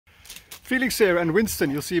Felix here, and Winston,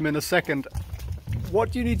 you'll see him in a second.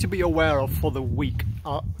 What you need to be aware of for the week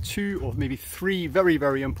are 2 or maybe 3 very,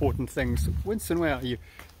 very important things. Winston, where are you?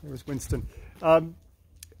 There's Winston.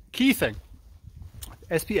 Key thing,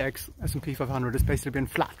 SPX, S&P 500, has basically been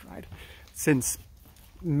flat, right? Since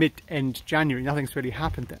mid-end January, nothing's really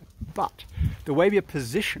happened there. But the way we are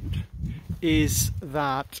positioned is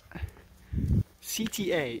that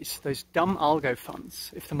CTAs, those dumb algo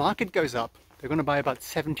funds, if the market goes up, they're going to buy about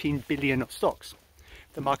 17 billion of stocks.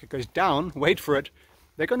 If the market goes down, wait for it,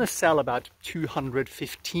 they're going to sell about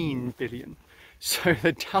 215 billion. So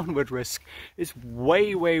the downward risk is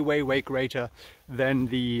way, way, way, way greater than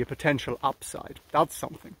the potential upside. That's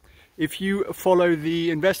something. If you follow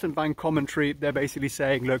the investment bank commentary, they're basically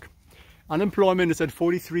saying, look, unemployment is at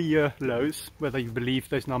 43-year lows. Whether you believe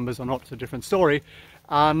those numbers or not is a different story.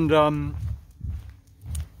 And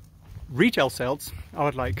retail sales are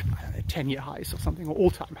at like 10-year highs or something, or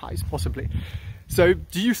all-time highs possibly. So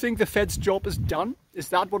do you think the Fed's job is done? Is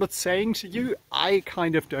that what it's saying to you? I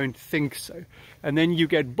kind of don't think so. And then you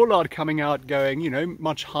get Bullard coming out going, you know,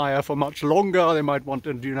 much higher for much longer. They might want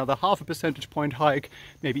to do another 0.5 percentage point hike,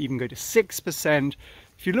 maybe even go to 6%.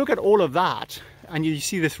 If you look at all of that and you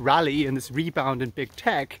see this rally and this rebound in big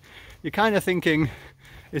tech, you're kind of thinking,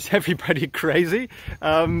 is everybody crazy?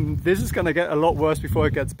 This is going to get a lot worse before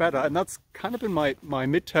it gets better. And that's kind of been my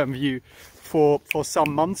midterm view for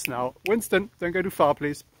some months now. Winston, don't go too far,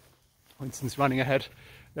 please. Winston's running ahead.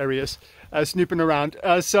 There he is, snooping around.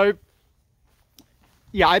 So,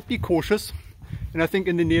 yeah, I'd be cautious. And I think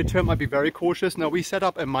in the near term, I'd be very cautious. Now, we set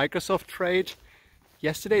up a Microsoft trade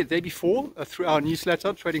yesterday, the day before, through our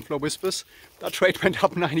newsletter, Trading Flow Whispers. That trade went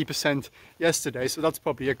up 90% yesterday, so that's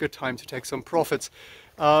probably a good time to take some profits.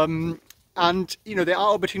 And, you know, there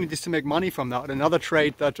are opportunities to make money from that. Another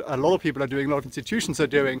trade that a lot of people are doing, a lot of institutions are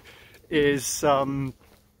doing, is,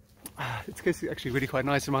 it's actually really quite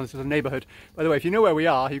nice around the neighborhood. By the way, if you know where we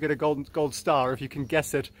are, you get a gold star if you can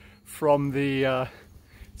guess it from the,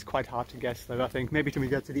 it's quite hard to guess though, I think. Maybe till we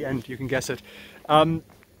get to the end, you can guess it.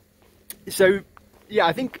 So, yeah,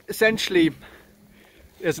 I think essentially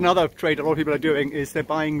there's another trade a lot of people are doing is they're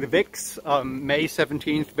buying the VIX, May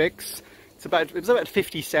 17th VIX. It was about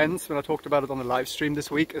 50 cents when I talked about it on the live stream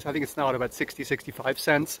this week. I think it's now at about 60, 65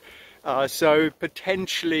 cents. So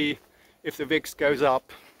potentially, if the VIX goes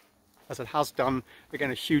up, as it has done,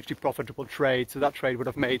 again, a hugely profitable trade. So that trade would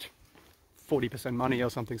have made 40% money or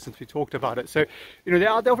something since we talked about it. So, you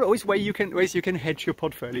know, there are always ways you can hedge your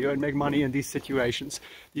portfolio and make money in these situations.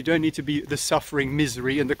 You don't need to be the suffering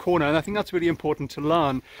misery in the corner, and I think that's really important to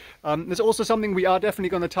learn. There's also something we are definitely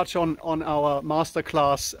going to touch on our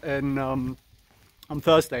masterclass on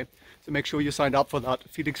Thursday. So make sure you signed up for that.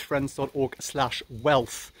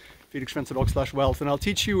 felixfriends.org/wealth. felixfriends.org/wealth, and I'll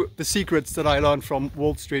teach you the secrets that I learned from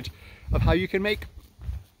Wall Street of how you can make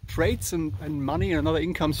trades and money and another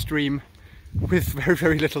income stream with very,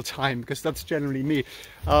 very little time, because that's generally me.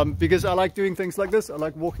 Because I like doing things like this. I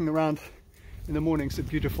like walking around in the mornings at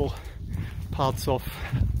beautiful parts of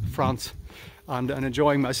France and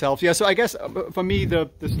enjoying myself. Yeah, so I guess for me the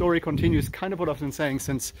story continues kind of what I've been saying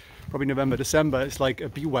since probably November, December. It's like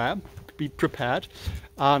beware, be prepared,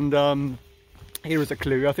 and here is a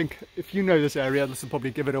clue. I think if you know this area, this will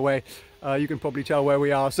probably give it away. You can probably tell where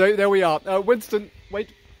we are. So there we are. Winston,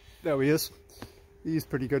 wait. There he is. He's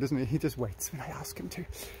pretty good, isn't he? He just waits when I ask him to.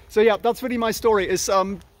 So yeah, that's really my story. Is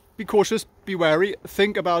be cautious, be wary,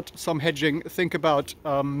 think about some hedging, think about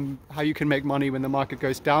how you can make money when the market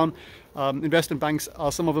goes down. Investment banks,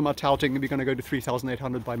 some of them are touting we're going to go to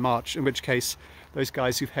 3,800 by March, in which case those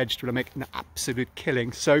guys who've hedged will make an absolute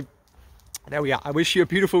killing. So there we are. I wish you a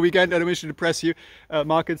beautiful weekend. I don't wish to depress you.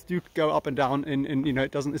 Markets do go up and down, and you know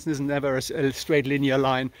it isn't never a straight linear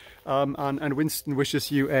line. And Winston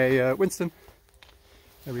wishes you a Winston.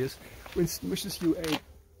 There he is. Winston wishes you a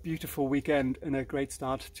beautiful weekend and a great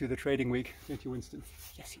start to the trading week. Thank you, Winston.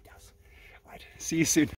 Yes, he does. Right. See you soon.